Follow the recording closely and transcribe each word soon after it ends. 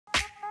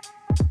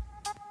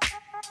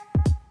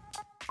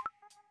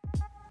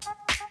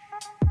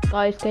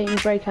Guys, Gaming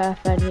Breaker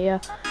FN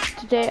here.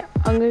 Today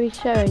I'm going to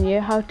be showing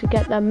you how to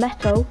get the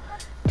Metal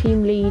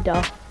Team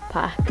Leader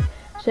pack.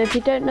 So if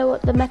you don't know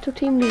what the Metal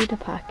Team Leader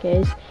pack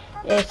is,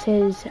 it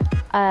is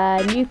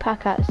a new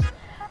pack that's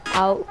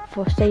out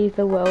for Save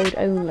the World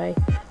only.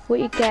 What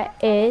you get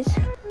is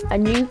a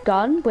new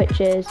gun, which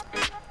is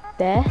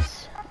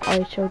this.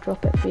 I shall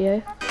drop it for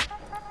you.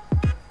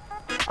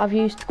 I've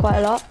used quite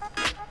a lot.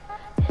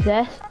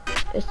 This.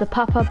 It's the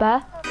Papa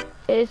Bear.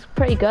 It's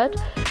pretty good.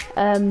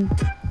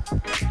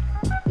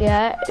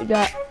 Yeah, it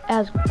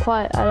has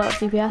quite a lot of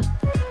DPS.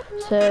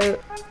 So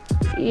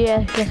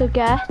yeah, you'll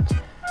get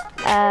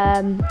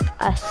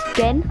a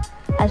skin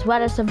as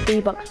well as some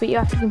V-Bucks, but you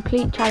have to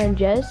complete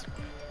challenges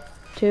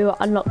to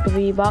unlock the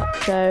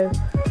V-Bucks. So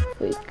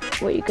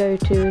what you go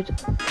to is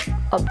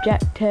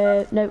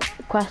objective, no,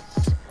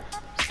 quests,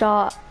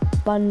 start,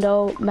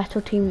 bundle,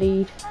 Metal Team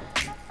Lead,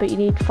 but you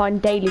need to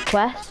find daily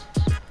quests.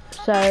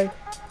 So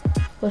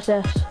what's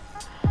this?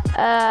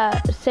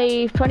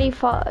 Save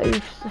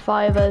 25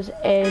 survivors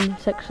in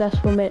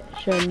successful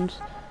missions.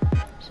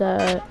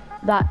 So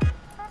that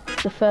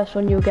the first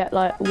one you'll get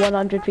like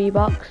 100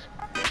 V-Bucks.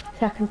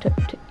 Second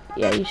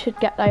yeah, you should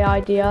get the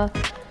idea.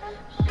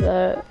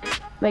 So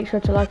make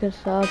sure to like and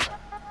sub.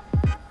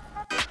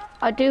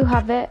 I do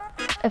have it.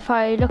 If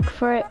I look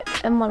for it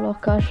in my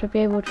locker, I should be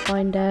able to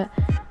find it.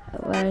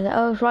 Where is it?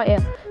 Oh, it's right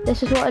here.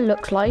 This is what it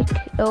looks like.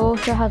 It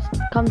also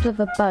comes with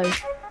a bow.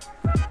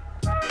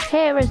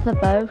 Here is the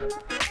bow.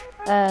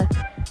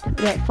 Took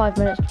me like 5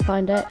 minutes to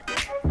find it.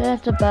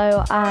 There's the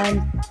bow,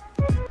 and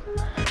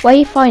where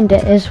you find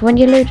it is when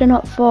you're loading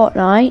up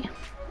Fortnite.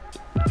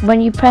 When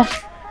you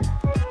press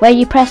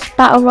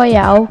Battle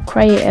Royale,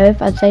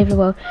 Creative, and Save the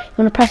World,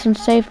 you want to press on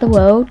Save the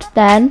World.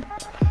 Then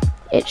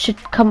it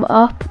should come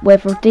up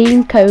with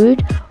Redeem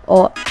Code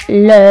or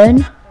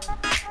Learn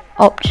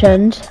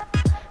Options.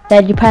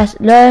 Then you press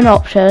Learn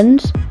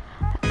Options,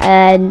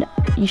 and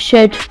you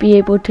should be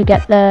able to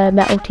get the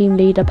Metal Team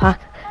Leader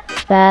pack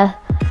there.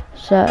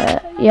 So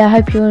yeah, I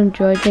hope you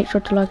enjoyed. Make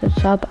sure to like and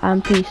sub,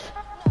 and peace.